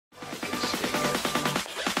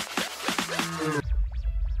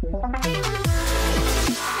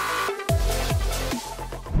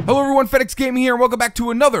Hello everyone, FedEx Gaming here, and welcome back to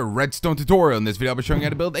another Redstone tutorial. In this video, I'll be showing you how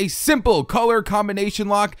to build a simple color combination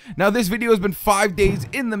lock. Now, this video has been 5 days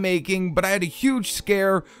in the making, but I had a huge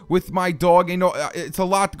scare with my dog. You know, it's a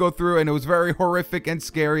lot to go through, and it was very horrific and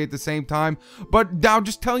scary at the same time. But now,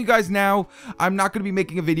 just telling you guys now, I'm not going to be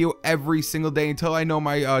making a video every single day until I know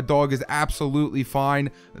my dog is absolutely fine.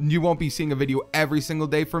 You won't be seeing a video every single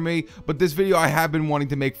day from me, but this video I have been wanting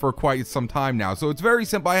to make for quite some time now. So it's very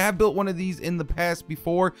simple. I have built one of these in the past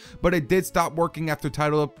before, but it did stop working after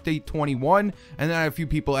title update 21, and then I had a few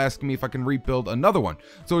people asking me if I can rebuild another one.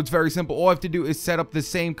 So it's very simple. All I have to do is set up the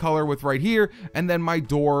same color with right here, and then my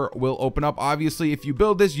door will open up. Obviously, if you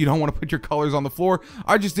build this, you don't want to put your colors on the floor.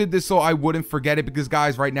 I just did this so I wouldn't forget it, because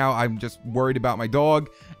guys, right now I'm just worried about my dog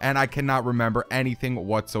and I cannot remember anything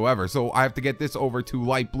whatsoever. So I have to get this over to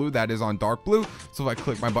light blue. That is on dark blue. So if I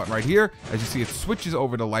click my button right here, as you see, it switches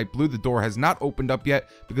over to light blue. The door has not opened up yet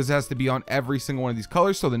because it has to be on every single one of these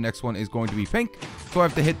colors. So the next one is going to be pink. So I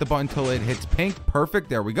have to hit the button until it hits pink. Perfect.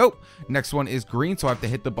 There we go. Next one is green. So I have to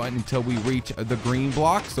hit the button until we reach the green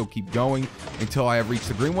block. So keep going until I have reached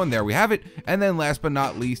the green one. There we have it. And then last but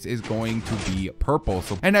not least is going to be purple.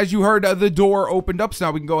 So, and as you heard, the door opened up. So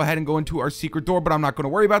now we can go ahead and go into our secret door, but I'm not going to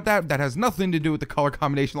worry about that. That has nothing to do with the color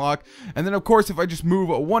combination lock. And then of course, if I just move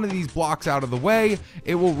one of these blocks out of the way,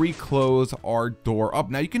 it will reclose our door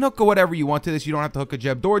up. Now you can hook whatever you want to this. You don't have to hook a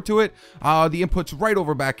Jeb door to it. The input's right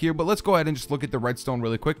over back here, but let's go ahead and just look at the redstone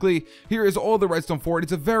really quickly. Here is all the redstone for it.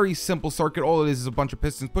 It's a very simple circuit. All it is a bunch of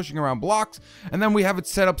pistons pushing around blocks, and then we have it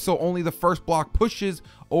set up so only the first block pushes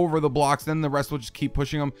over the blocks, then the rest will just keep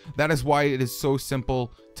pushing them. That is why it is so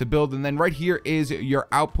simple to build. And then right here is your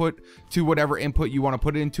output to whatever input you want to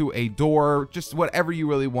put it into, a door, just whatever you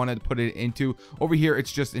really want to put it into. Over here,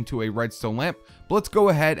 it's just into a redstone lamp. But let's go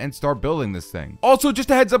ahead and start building this thing. Also, just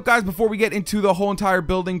a heads up, guys, before we get into the whole entire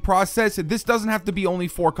building process, this doesn't have to be only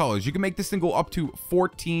 4 colors. You can make this thing go up to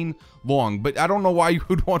 14 long, but I don't know why you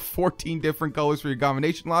would want 14 different colors for your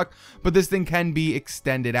combination lock, but this thing can be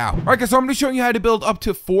extended out. All right, guys, so I'm going to show you how to build up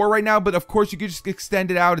to 4 right now, but of course you can just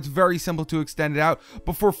extend it out. It's very simple to extend it out,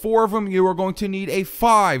 but for 4 of them, you are going to need a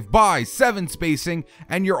 5 by 7 spacing,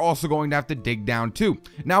 and you're also going to have to dig down too.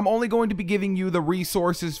 Now, I'm only going to be giving you the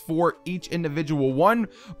resources for each individual one,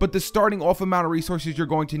 but the starting off amount of resources you're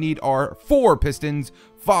going to need are 4 pistons,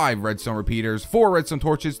 5 redstone repeaters, 4 redstone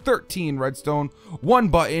torches, 13 redstone, 1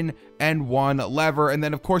 button, and 1 lever. And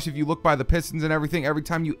then of course, if you look by the pistons and everything, every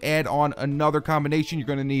time you add on another combination, you're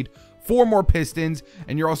going to need 4 more pistons,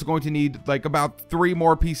 and you're also going to need like about 3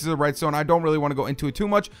 more pieces of redstone. I don't really want to go into it too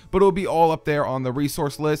much, but it'll be all up there on the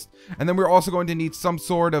resource list. And then we're also going to need some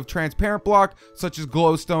sort of transparent block, such as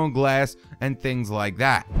glowstone, glass, and things like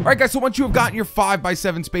that. All right, guys, so once you have gotten your 5 by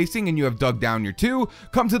 7 spacing and you have dug down your 2,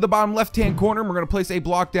 come to the bottom left-hand corner, and we're going to place a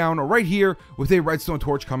block down right here with a redstone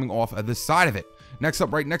torch coming off of the side of it. Next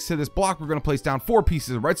up, right next to this block, we're going to place down 4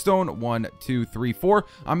 pieces of redstone. 1, 2, 3, 4.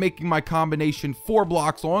 I'm making my combination 4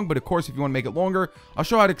 blocks long, but of course, if you want to make it longer, I'll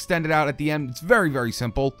show how to extend it out at the end. It's very, very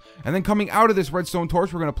simple. And then coming out of this redstone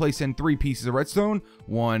torch, we're going to place in 3 pieces of redstone.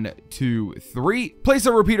 1, 2, 3. Place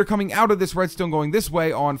a repeater coming out of this redstone going this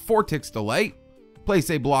way on 4 ticks delay.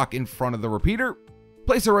 Place a block in front of the repeater.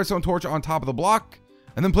 Place a redstone torch on top of the block.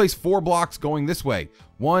 And then place 4 blocks going this way.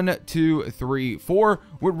 1, 2, 3, 4,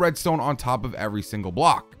 with redstone on top of every single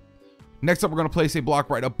block. Next up, we're going to place a block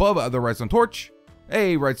right above the redstone torch.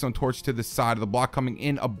 A redstone torch to the side of the block coming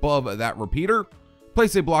in above that repeater.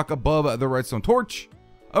 Place a block above the redstone torch.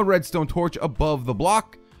 A redstone torch above the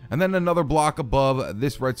block. And then another block above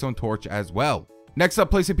this redstone torch as well. Next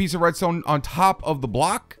up, place a piece of redstone on top of the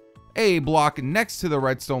block. A block next to the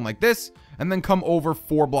redstone like this. And then come over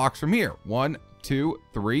 4 blocks from here. 1, 2,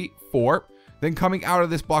 3, 4. Then coming out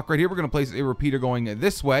of this block right here, we're going to place a repeater going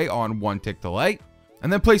this way on 1 tick delay.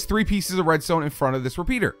 And then place 3 pieces of redstone in front of this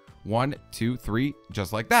repeater. 1, 2, 3,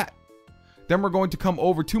 just like that. Then we're going to come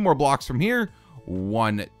over 2 more blocks from here.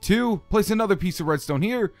 1, 2. Place another piece of redstone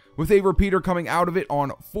here with a repeater coming out of it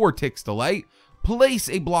on 4 ticks delay. Place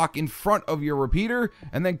a block in front of your repeater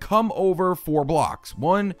and then come over 4 blocks.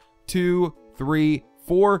 1, 2, 3,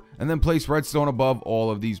 4, and then place redstone above all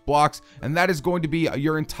of these blocks, and that is going to be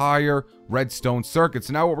your entire redstone circuit.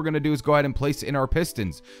 So now what we're going to do is go ahead and place in our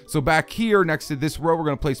pistons. So back here next to this row, we're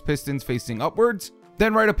going to place pistons facing upwards.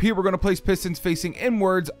 Then right up here, we're going to place pistons facing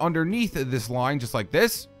inwards underneath this line, just like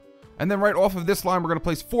this. And then right off of this line, we're going to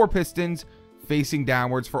place 4 pistons facing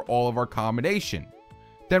downwards for all of our combination.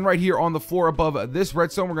 Then right here on the floor above this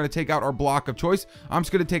redstone, we're going to take out our block of choice. I'm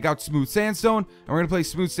just going to take out smooth sandstone, and we're going to place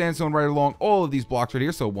smooth sandstone right along all of these blocks right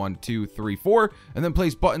here. So 1, 2, 3, 4, and then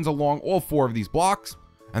place buttons along all 4 of these blocks.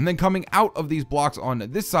 And then coming out of these blocks on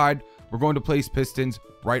this side, we're going to place pistons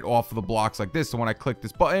right off of the blocks like this. So when I click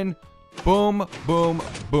this button, boom, boom,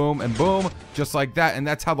 boom, and boom, just like that. And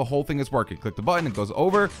that's how the whole thing is working. Click the button, it goes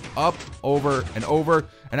over, up, over, and over.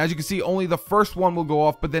 And as you can see, only the first one will go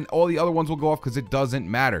off, but then all the other ones will go off because it doesn't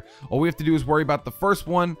matter. All we have to do is worry about the first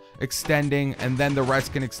one extending, and then the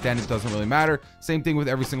rest can extend. It doesn't really matter. Same thing with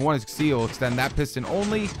every single one. As you can see, it will extend that piston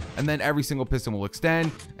only, and then every single piston will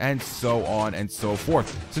extend, and so on and so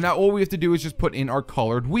forth. So now all we have to do is just put in our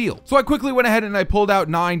colored wheel. So I quickly went ahead and I pulled out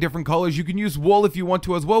 9 different colors. You can use wool if you want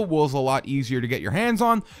to as well. Wool is a lot easier to get your hands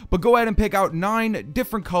on, but go ahead and pick out 9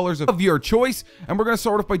 different colors of your choice. And we're going to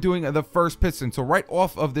start off by doing the first piston. So right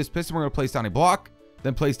off of this piston, we're going to place down a block,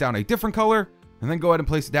 then place down a different color, and then go ahead and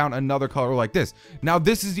place down another color like this. Now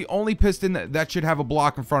this is the only piston that should have a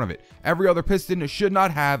block in front of it. Every other piston should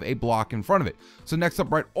not have a block in front of it. So next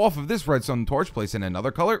up, right off of this redstone torch, place in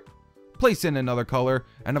another color, place in another color,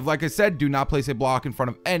 and if, like I said, do not place a block in front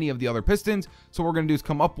of any of the other pistons. So what we're going to do is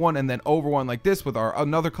come up one and then over one like this with our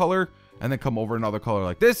another color, and then come over another color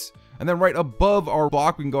like this. And then right above our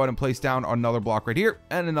block, we can go ahead and place down another block right here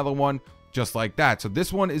and another one just like that. So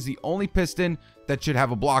this one is the only piston that should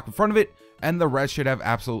have a block in front of it, and the rest should have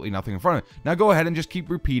absolutely nothing in front of it. Now go ahead and just keep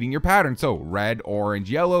repeating your pattern. So red, orange,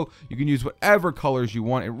 yellow, you can use whatever colors you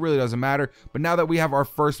want. It really doesn't matter. But now that we have our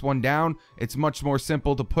first one down, it's much more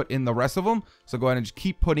simple to put in the rest of them. So go ahead and just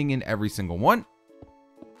keep putting in every single one.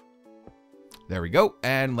 There we go.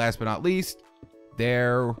 And last but not least,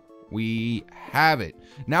 there we have it.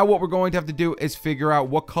 Now what we're going to have to do is figure out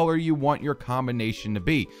what color you want your combination to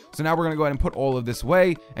be. So now we're going to go ahead and put all of this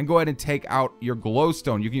away and go ahead and take out your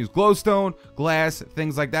glowstone. You can use glowstone, glass,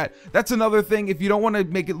 things like that. That's another thing. If you don't want to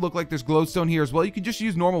make it look like there's glowstone here as well, you can just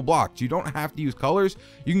use normal blocks. You don't have to use colors.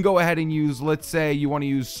 You can go ahead and use, let's say you want to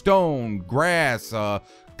use stone, grass,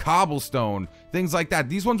 cobblestone, things like that.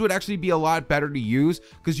 These ones would actually be a lot better to use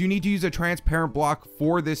because you need to use a transparent block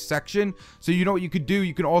for this section. So you know what you could do?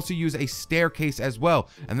 You can also use a staircase as well,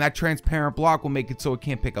 and that transparent block will make it so it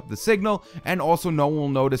can't pick up the signal, and also no one will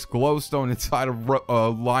notice glowstone inside of a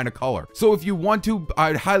line of color. So if you want to,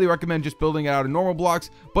 I'd highly recommend just building it out of normal blocks,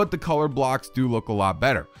 but the colored blocks do look a lot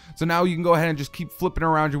better. So now you can go ahead and just keep flipping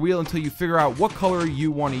around your wheel until you figure out what color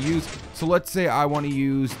you want to use. So let's say I want to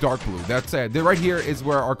use dark blue. That's it. Right here is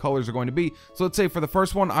where our colors are going to be. So let's say for the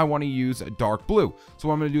first one, I want to use dark blue. So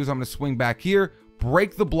what I'm going to do is I'm going to swing back here,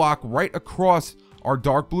 break the block right across our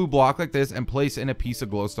dark blue block like this, and place in a piece of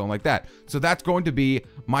glowstone like that. So that's going to be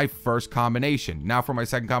my first combination. Now for my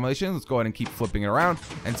second combination, let's go ahead and keep flipping it around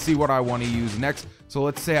and see what I want to use next. So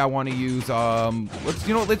let's say I want to use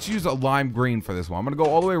let's use a lime green for this one. I'm going to go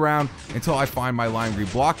all the way around until I find my lime green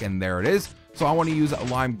block, and there it is. So I want to use a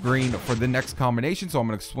lime green for the next combination. So I'm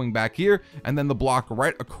going to swing back here, and then the block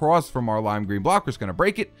right across from our lime green block, we're just going to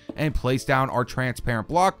break it and place down our transparent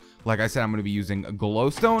block. Like I said, I'm going to be using a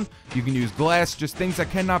glowstone. You can use glass, just things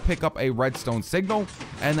that cannot pick up a redstone signal.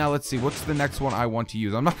 And now let's see, what's the next one I want to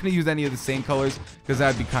use? I'm not going to use any of the same colors because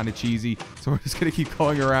that'd be kind of cheesy. So we're just going to keep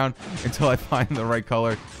going around until I find the right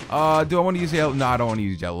color. Do I want to use yellow? No, I don't want to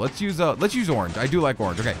use yellow. Let's use orange. I do like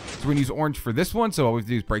orange. Okay, so we're going to use orange for this one. So all we have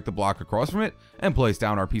to do is break the block across from it and place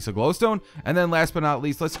down our piece of glowstone. And then last but not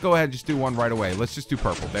least, let's go ahead and just do one right away. Let's just do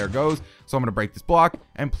purple. There it goes. So I'm going to break this block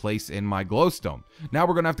and place in my glowstone. Now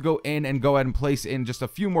we're going to have to go in and go ahead and place in just a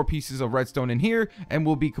few more pieces of redstone in here, and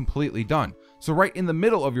we'll be completely done. So right in the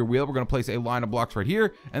middle of your wheel, we're going to place a line of blocks right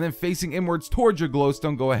here, and then facing inwards towards your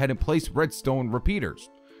glowstone, go ahead and place redstone repeaters.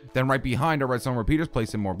 Then right behind our redstone repeaters,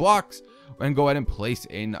 place in more blocks, and go ahead and place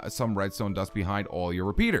in some redstone dust behind all your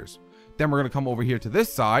repeaters. Then we're going to come over here to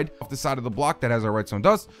this side, off the side of the block that has our redstone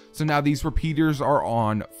dust. So now these repeaters are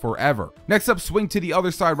on forever. Next up, swing to the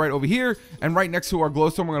other side right over here, and right next to our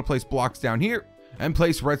glowstone, we're going to place blocks down here and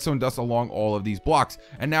place redstone dust along all of these blocks.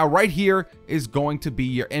 And now right here is going to be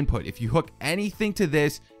your input. If you hook anything to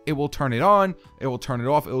this, it will turn it on, it will turn it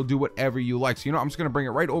off, it will do whatever you like. So, you know, I'm just going to bring it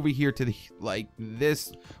right over here to the, like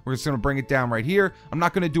this. We're just going to bring it down right here. I'm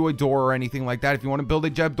not going to do a door or anything like that. If you want to build a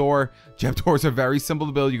Jeb doors are very simple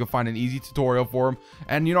to build. You can find an easy tutorial for them.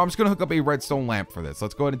 And, you know, I'm just going to hook up a redstone lamp for this.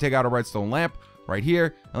 Let's go ahead and take out a redstone lamp right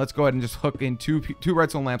here, and let's go ahead and just hook in two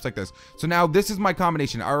redstone lamps like this. So now this is my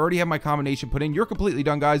combination. I already have my combination put in. You're completely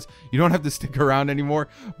done, guys. You don't have to stick around anymore.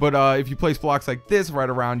 But if you place blocks like this right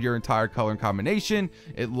around your entire color and combination,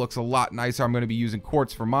 it looks a lot nicer. I'm going to be using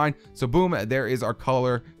quartz for mine. So boom, there is our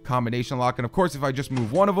color combination lock. And of course, if I just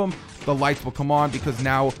move one of them, the lights will come on because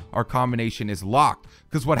now our combination is locked.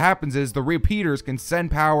 Because what happens is the repeaters can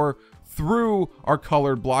send power through our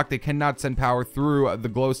colored block. They cannot send power through the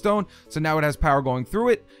glowstone. So now it has power going through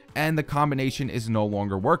it, and the combination is no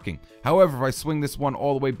longer working. However, if I swing this one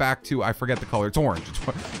all the way back to, I forget the color, it's orange.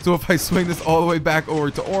 So if I swing this all the way back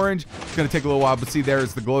over to orange, it's going to take a little while, but see,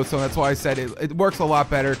 there's the glowstone. That's why I said it works a lot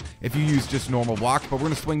better if you use just normal blocks. But we're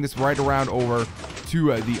going to swing this right around over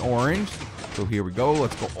to the orange. So here we go.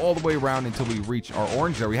 Let's go all the way around until we reach our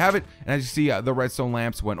orange. There we have it. And as you see, the redstone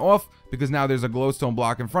lamps went off because now there's a glowstone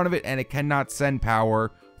block in front of it, and it cannot send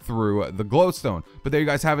power through the glowstone. But there you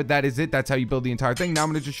guys have it. That is it. That's how you build the entire thing. Now I'm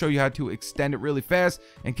going to just show you how to extend it really fast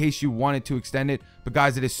in case you wanted to extend it. But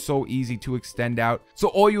guys, it is so easy to extend out. So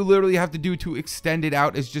all you literally have to do to extend it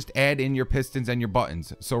out is just add in your pistons and your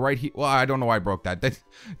buttons. So right here, well, I don't know why I broke that.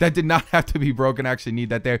 That did not have to be broken. I actually need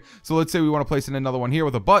that there. So let's say we want to place in another one here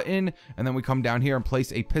with a button, and then we come down here and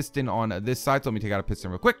place a piston on this side. So let me take out a piston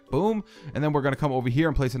real quick. Boom. And then we're going to come over here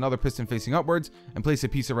and place another piston facing upwards and place a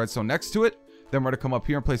piece of redstone next to it. Then we're going to come up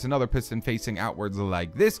here and place another piston facing outwards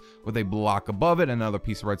like this with a block above it, another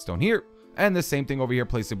piece of redstone here. And the same thing over here,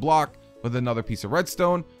 place a block with another piece of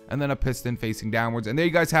redstone and then a piston facing downwards. And there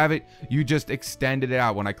you guys have it. You just extended it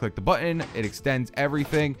out. When I click the button, it extends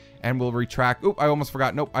everything and will retract. Oop, I almost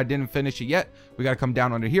forgot. Nope, I didn't finish it yet. We got to come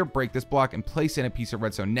down under here, break this block, and place in a piece of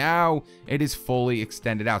redstone. Now it is fully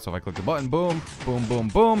extended out. So if I click the button, boom, boom, boom,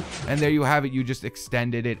 boom, and there you have it. You just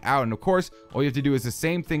extended it out. And of course, all you have to do is the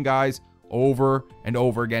same thing, guys, over and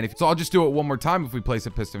over again. So I'll just do it one more time. If we place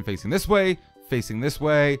a piston facing this way, facing this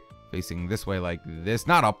way, facing this way like this,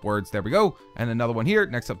 not upwards, there we go. And another one here.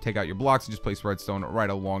 Next up, take out your blocks and just place redstone right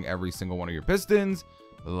along every single one of your pistons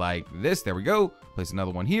like this. There we go. Place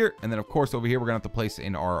another one here, and then of course over here we're gonna have to place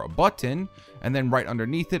in our button, and then right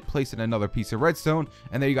underneath it place in another piece of redstone.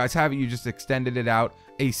 And there you guys have it. You just extended it out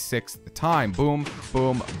a 6th time. Boom,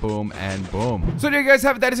 boom, boom, and boom. So there you guys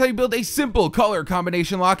have it. That is how you build a simple color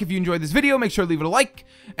combination lock. If you enjoyed this video, make sure to leave it a like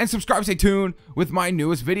and subscribe. Stay tuned with my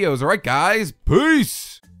newest videos. All right, guys, peace.